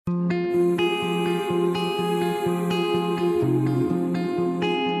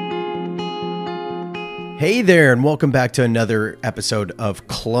Hey there, and welcome back to another episode of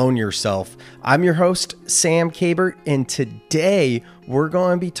Clone Yourself. I'm your host, Sam Kabert, and today we're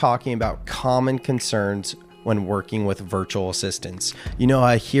going to be talking about common concerns when working with virtual assistants. You know,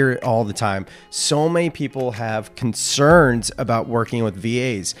 I hear it all the time. So many people have concerns about working with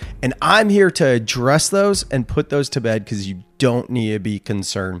VAs, and I'm here to address those and put those to bed because you don't need to be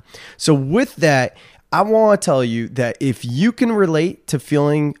concerned. So with that, I want to tell you that if you can relate to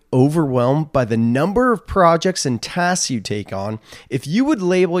feeling overwhelmed by the number of projects and tasks you take on, if you would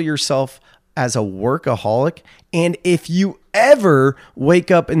label yourself as a workaholic, and if you ever wake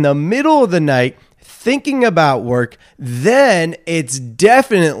up in the middle of the night thinking about work, then it's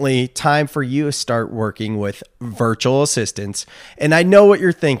definitely time for you to start working with virtual assistants. And I know what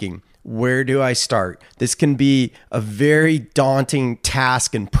you're thinking. Where do I start? This can be a very daunting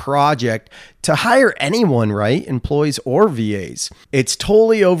task and project to hire anyone, right? Employees or VAs. It's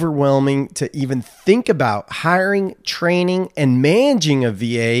totally overwhelming to even think about hiring, training, and managing a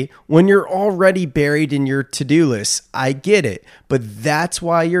VA when you're already buried in your to-do list. I get it, but that's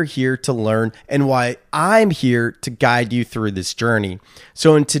why you're here to learn and why I'm here to guide you through this journey.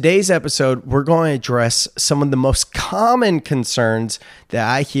 So in today's episode, we're going to address some of the most common concerns that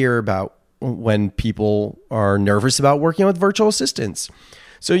I hear about when people are nervous about working with virtual assistants.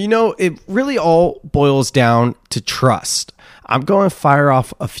 So, you know, it really all boils down to trust. I'm going to fire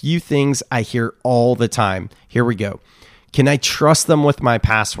off a few things I hear all the time. Here we go. Can I trust them with my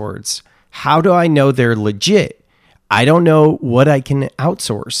passwords? How do I know they're legit? I don't know what I can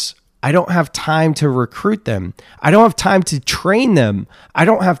outsource. I don't have time to recruit them. I don't have time to train them. I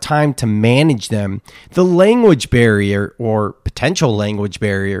don't have time to manage them. The language barrier or potential language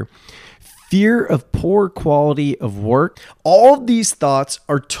barrier. Fear of poor quality of work. All of these thoughts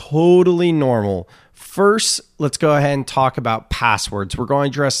are totally normal. First, let's go ahead and talk about passwords. We're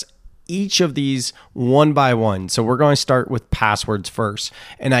going to address each of these one by one. So we're going to start with passwords first.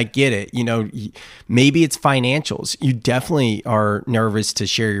 And I get it. You know, maybe it's financials. You definitely are nervous to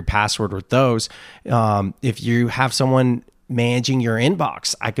share your password with those. If you have someone managing your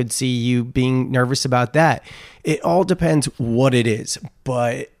inbox, I could see you being nervous about that. It all depends what it is.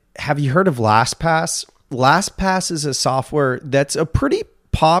 But have you heard of LastPass? LastPass is a software that's a pretty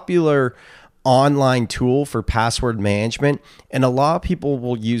popular online tool for password management, and a lot of people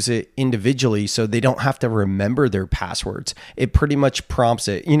will use it individually so they don't have to remember their passwords. It pretty much prompts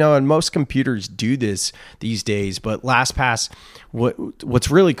it. You know, and most computers do this these days, but LastPass,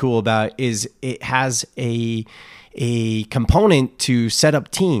 what's really cool about it is it has a component to set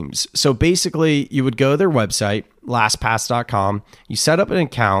up teams. So basically, you would go to their website, lastpass.com, you set up an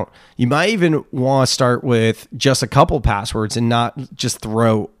account. You might even want to start with just a couple passwords and not just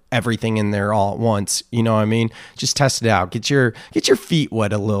throw everything in there all at once. You know what I mean? Just test it out. Get your feet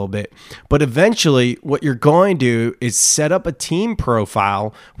wet a little bit. But eventually, what you're going to do is set up a team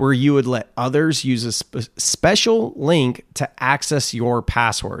profile where you would let others use a special link to access your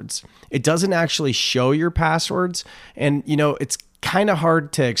passwords. It doesn't actually show your passwords, and you know, it's kind of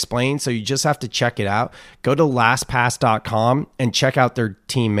hard to explain, so you just have to check it out. Go to lastpass.com and check out their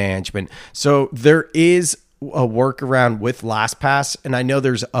team management. So there is a workaround with LastPass, and I know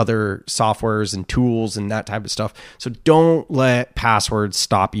there's other softwares and tools and that type of stuff. So don't let passwords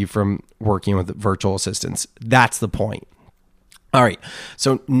stop you from working with virtual assistants. That's the point. All right.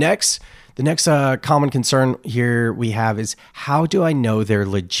 So the next common concern here we have is, how do I know they're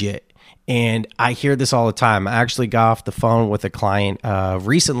legit? And I hear this all the time. I actually got off the phone with a client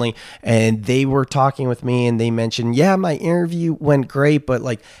recently, and they were talking with me, and they mentioned, yeah, my interview went great, but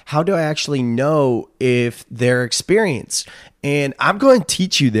like, how do I actually know if they're experienced? And I'm going to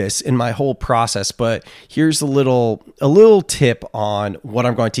teach you this in my whole process, but here's a little tip on what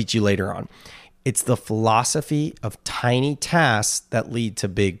I'm going to teach you later on. It's the philosophy of tiny tasks that lead to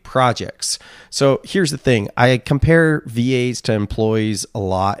big projects. So here's the thing. I compare VAs to employees a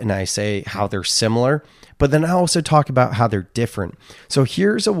lot, and I say how they're similar, but then I also talk about how they're different. So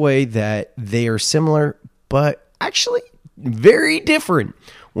here's a way that they are similar, but actually very different.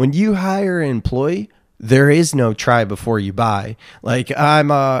 When you hire an employee, there is no try before you buy. Like I'm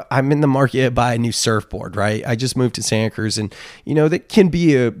in the market to buy a new surfboard, right? I just moved to Santa Cruz, and you know, that can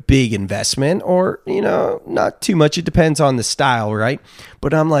be a big investment, or you know, not too much. It depends on the style, right?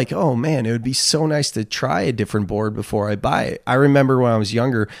 But I'm like, oh man, it would be so nice to try a different board before I buy it. I remember when I was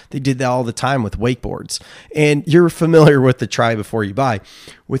younger, they did that all the time with wakeboards. And you're familiar with the try before you buy.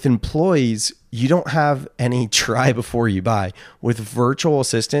 With employees, you don't have any try before you buy. With virtual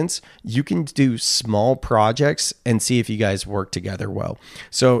assistants, you can do small projects and see if you guys work together well.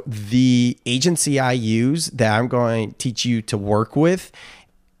 So the agency I use that I'm going to teach you to work with,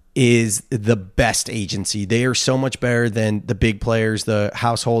 is the best agency. They are so much better than the big players, the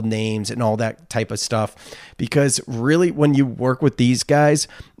household names and all that type of stuff. Because really, when you work with these guys,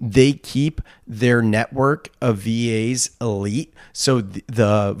 they keep their network of VAs elite. So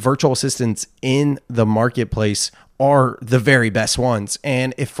the virtual assistants in the marketplace are the very best ones.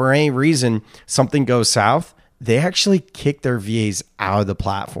 And if for any reason something goes south, they actually kick their VAs out of the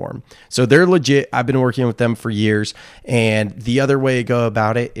platform. So they're legit. I've been working with them for years. And the other way to go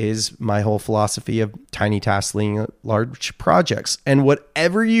about it is my whole philosophy of tiny tasks leading large projects. And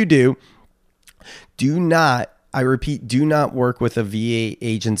whatever you do, do not, I repeat, do not work with a VA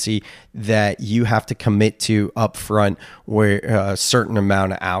agency that you have to commit to upfront where a certain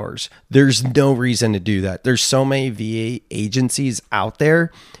amount of hours. There's no reason to do that. There's so many VA agencies out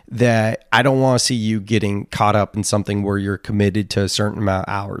there that I don't want to see you getting caught up in something where you're committed to a certain amount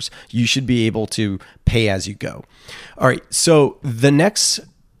of hours. You should be able to pay as you go. All right. So the next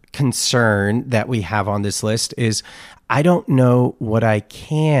concern that we have on this list is I don't know what I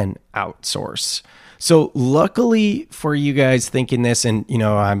can outsource. So luckily for you guys thinking this, and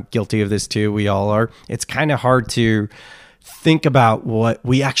I'm guilty of this too, we all are, it's kind of hard to think about what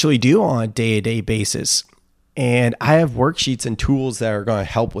we actually do on a day-to-day basis. And I have worksheets and tools that are going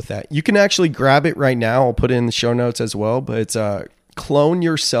to help with that. You can actually grab it right now. I'll put it in the show notes as well, but it's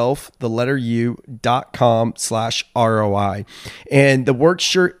cloneyourself.com/ROI. And the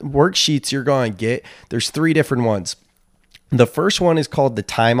worksheets you're going to get, there's 3 different ones. The first one is called the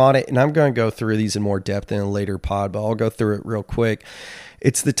time audit, and I'm going to go through these in more depth in a later pod, but I'll go through it real quick.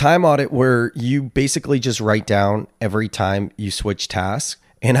 It's the time audit where you basically just write down every time you switch tasks.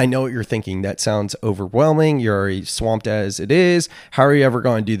 And I know what you're thinking. That sounds overwhelming. You're already swamped as it is. How are you ever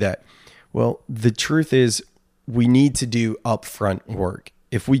going to do that? Well, the truth is we need to do upfront work.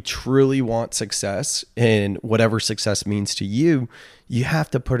 If we truly want success, and whatever success means to you, you have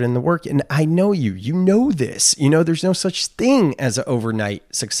to put in the work. And I know you know this. There's no such thing as an overnight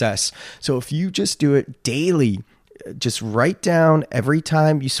success. So if you just do it daily, just write down every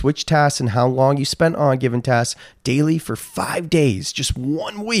time you switch tasks and how long you spent on a given task daily for 5 days, just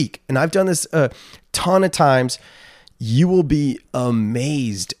 1 week. And I've done this a ton of times. You will be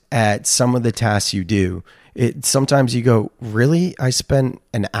amazed at some of the tasks you do. Sometimes you go, really? I spent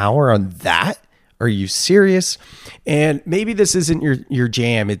an hour on that? Are you serious? And maybe this isn't your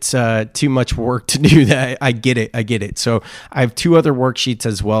jam. It's too much work to do that. I get it. So I have 2 other worksheets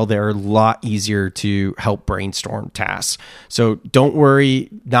as well. They're a lot easier to help brainstorm tasks. So don't worry,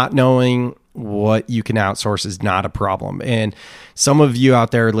 not knowing what you can outsource is not a problem. And some of you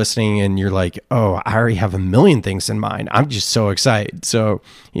out there listening and you're like, oh, I already have a million things in mind. I'm just so excited. So,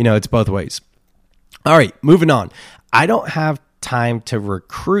 it's both ways. All right, moving on. I don't have time to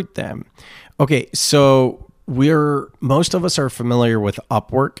recruit them. Okay, so most of us are familiar with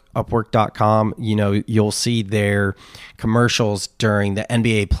Upwork, Upwork.com. You'll see their commercials during the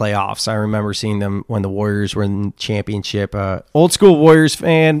NBA playoffs. I remember seeing them when the Warriors were in the championship. Old school Warriors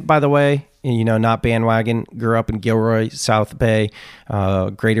fan, by the way, not bandwagon. Grew up in Gilroy, South Bay,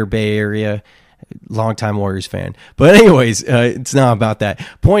 Greater Bay Area. Longtime Warriors fan. But anyways, it's not about that.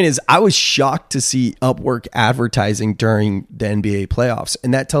 Point is, I was shocked to see Upwork advertising during the NBA playoffs.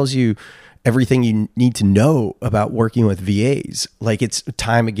 And that tells you everything you need to know about working with VAs. Like, it's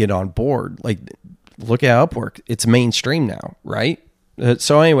time to get on board. Like, look at Upwork. It's mainstream now, right?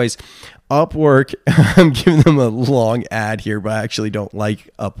 So anyways, Upwork, I'm giving them a long ad here, but I actually don't like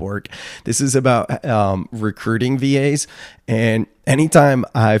Upwork. This is about recruiting VAs. And anytime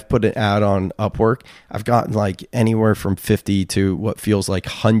I've put an ad on Upwork, I've gotten like anywhere from 50 to what feels like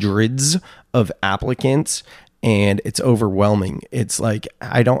hundreds of applicants. And it's overwhelming. It's like,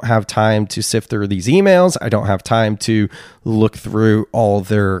 I don't have time to sift through these emails. I don't have time to look through all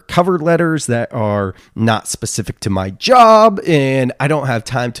their cover letters that are not specific to my job. And I don't have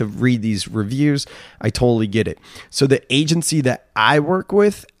time to read these reviews. I totally get it. So the agency that I work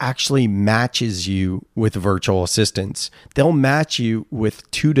with actually matches you with virtual assistants. They'll match you with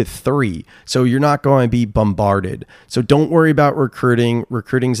 2 to 3. So you're not going to be bombarded. So don't worry about recruiting.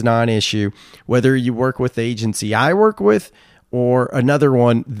 Recruiting's not an issue. Whether you work with the agency I work with or another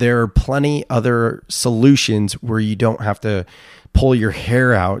one, there are plenty other solutions where you don't have to pull your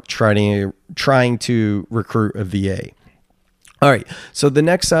hair out trying to recruit a VA. All right. So the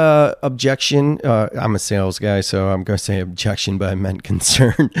next objection, I'm a sales guy, so I'm going to say objection, but I meant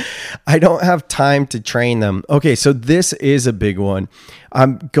concern. I don't have time to train them. Okay. So this is a big one.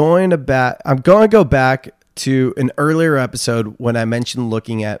 I'm going to go back to an earlier episode when I mentioned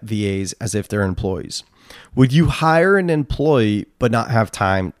looking at VAs as if they're employees. Would you hire an employee but not have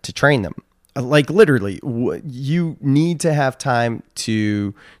time to train them? Like literally, you need to have time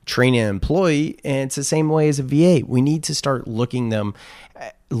to train an employee, and it's the same way as a VA. We need to start looking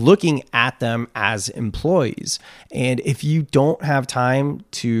at them as employees. And if you don't have time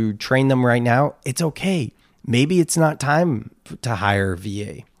to train them right now, it's okay. Maybe it's not time to hire a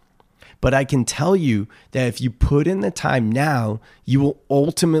VA. But I can tell you that if you put in the time now, you will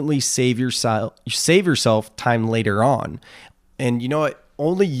ultimately save yourself time later on. And you know what?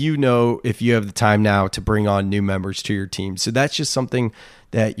 Only you know if you have the time now to bring on new members to your team. So that's just something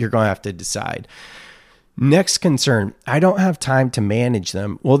that you're going to have to decide. Next concern, I don't have time to manage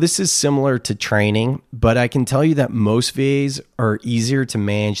them. Well, this is similar to training, but I can tell you that most VAs are easier to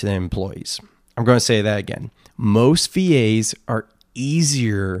manage than employees. I'm going to say that again. Most VAs are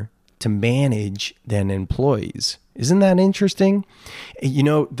easier to manage than employees. Isn't that interesting? You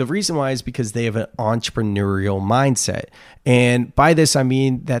know, the reason why is because they have an entrepreneurial mindset. And by this, I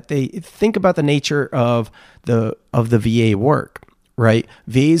mean that they think about the nature of the VA work, right?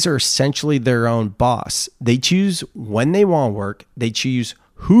 VAs are essentially their own boss. They choose when they want to work, they choose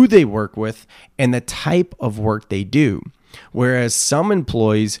who they work with, and the type of work they do. Whereas some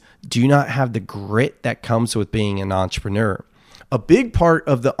employees do not have the grit that comes with being an entrepreneur. A big part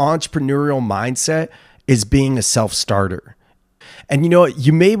of the entrepreneurial mindset is being a self-starter. And you know what?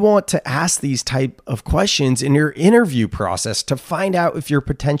 You may want to ask these type of questions in your interview process to find out if your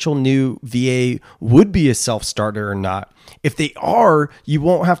potential new VA would be a self-starter or not. If they are, you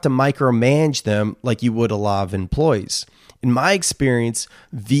won't have to micromanage them like you would a lot of employees. In my experience,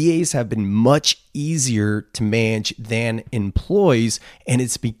 VAs have been much easier to manage than employees, and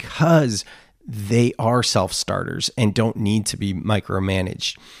it's because they are self-starters and don't need to be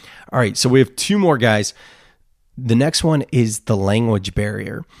micromanaged. All right, so we have two more guys. The next one is the language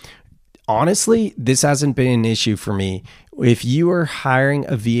barrier. Honestly, this hasn't been an issue for me. If you are hiring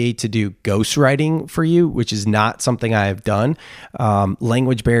a VA to do ghostwriting for you, which is not something I have done,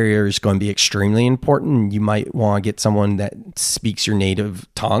 language barrier is going to be extremely important. You might want to get someone that speaks your native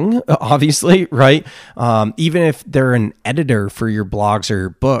tongue, obviously, right? Even if they're an editor for your blogs or your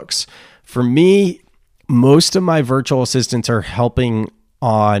books. For me, most of my virtual assistants are helping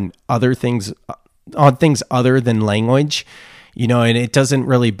on other things, on things other than language, you know, and it doesn't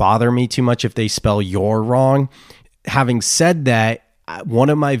really bother me too much if they spell your wrong. Having said that, one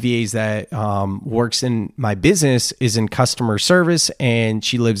of my VAs that works in my business is in customer service, and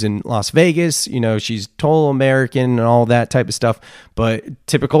she lives in Las Vegas. You know, she's total American and all that type of stuff. But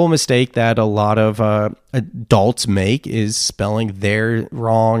typical mistake that a lot of adults make is spelling their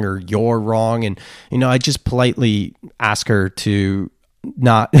wrong or your wrong. And, you know, I just politely ask her to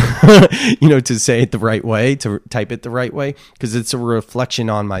not, to say it the right way, to type it the right way, because it's a reflection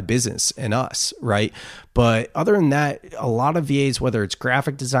on my business and us, right? But other than that, a lot of VAs, whether it's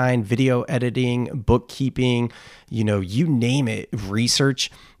graphic design, video editing, bookkeeping, you name it, research,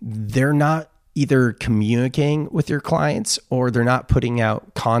 they're not either communicating with your clients or they're not putting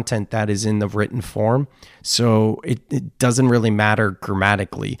out content that is in the written form. So it doesn't really matter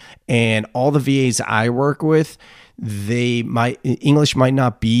grammatically. And all the VAs I work with, English might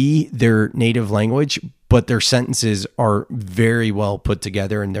not be their native language, but their sentences are very well put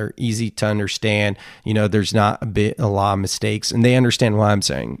together and they're easy to understand. There's not a lot of mistakes and they understand what I'm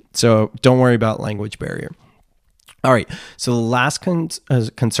saying. So don't worry about language barrier. All right. So the last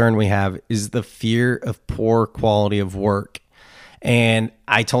concern we have is the fear of poor quality of work. And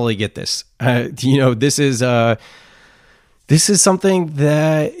I totally get this. This is something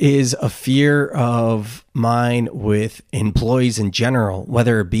that is a fear of mine with employees in general,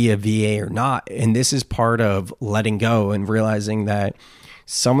 whether it be a VA or not. And this is part of letting go and realizing that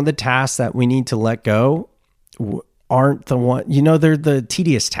some of the tasks that we need to let go aren't the one, they're the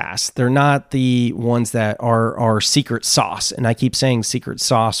tedious tasks. They're not the ones that are our secret sauce. And I keep saying secret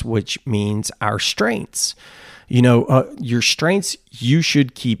sauce, which means our strengths. Your strengths you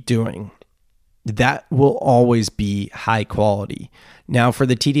should keep doing. That will always be high quality. Now, for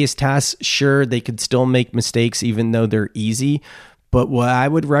the tedious tasks, sure, they could still make mistakes even though they're easy. But what I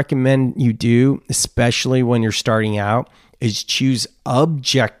would recommend you do, especially when you're starting out, is choose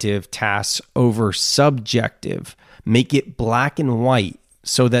objective tasks over subjective. Make it black and white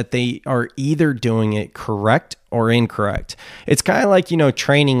so that they are either doing it correct or incorrect. It's kind of like,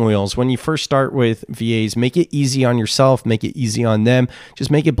 training wheels. When you first start with VAs, make it easy on yourself, make it easy on them. Just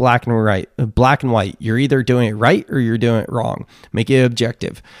make it black and white. You're either doing it right or you're doing it wrong. Make it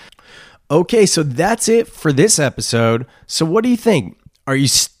objective. Okay, so that's it for this episode. So what do you think? Are you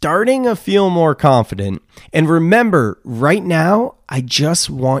starting to feel more confident? And remember, right now, I just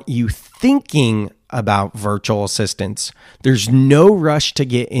want you thinking about virtual assistants. There's no rush to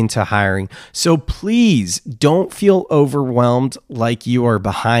get into hiring, so please don't feel overwhelmed like you are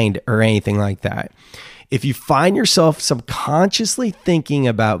behind or anything like that. If you find yourself subconsciously thinking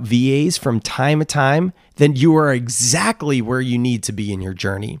about VAs from time to time, then you are exactly where you need to be in your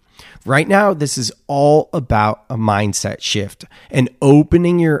journey. Right now, this is all about a mindset shift and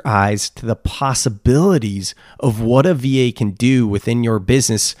opening your eyes to the possibilities of what a VA can do within your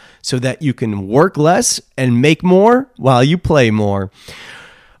business so that you can work less and make more while you play more.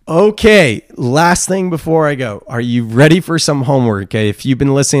 Okay, last thing before I go. Are you ready for some homework? If you've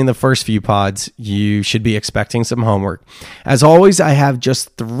been listening to the first few pods, you should be expecting some homework. As always, I have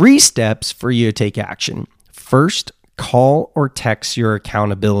just 3 steps for you to take action. First, call or text your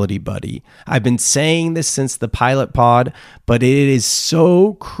accountability buddy. I've been saying this since the pilot pod, but it is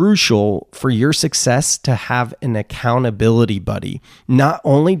so crucial for your success to have an accountability buddy. Not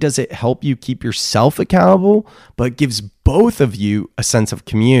only does it help you keep yourself accountable, but gives both of you a sense of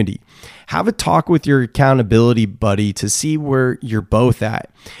community. Have a talk with your accountability buddy to see where you're both at.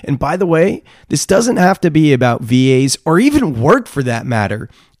 And by the way, this doesn't have to be about VAs or even work for that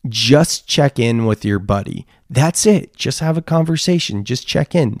matter. Just check in with your buddy. That's it. Just have a conversation. Just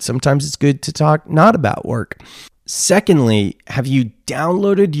check in. Sometimes it's good to talk not about work. Secondly, have you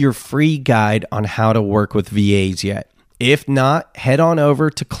downloaded your free guide on how to work with VAs yet? If not, head on over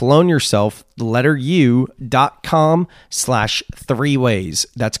to cloneyourself.com/3ways.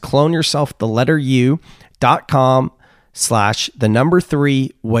 That's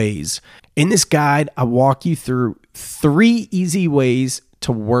cloneyourself.com/3ways. In this guide, I walk you through 3 easy ways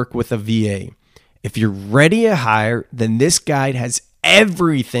to work with a VA. If you're ready to hire, then this guide has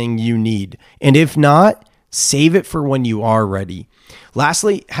everything you need. And if not, save it for when you are ready.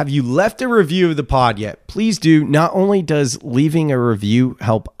 Lastly, have you left a review of the pod yet? Please do. Not only does leaving a review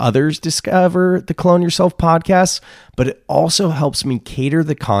help others discover the Clone Yourself podcast, but it also helps me cater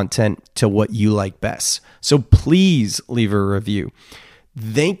the content to what you like best. So please leave a review.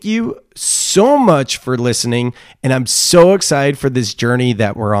 Thank you so much for listening, and I'm so excited for this journey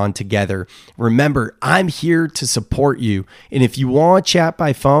that we're on together. Remember, I'm here to support you, and if you want to chat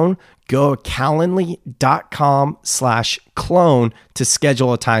by phone, go to calendly.com/clone to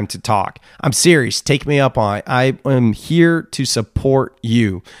schedule a time to talk. I'm serious. Take me up on it. I am here to support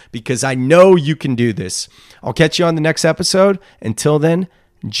you because I know you can do this. I'll catch you on the next episode. Until then,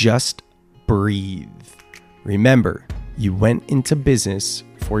 just breathe. Remember, you went into business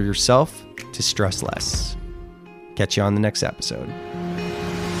for yourself to stress less. Catch you on the next episode.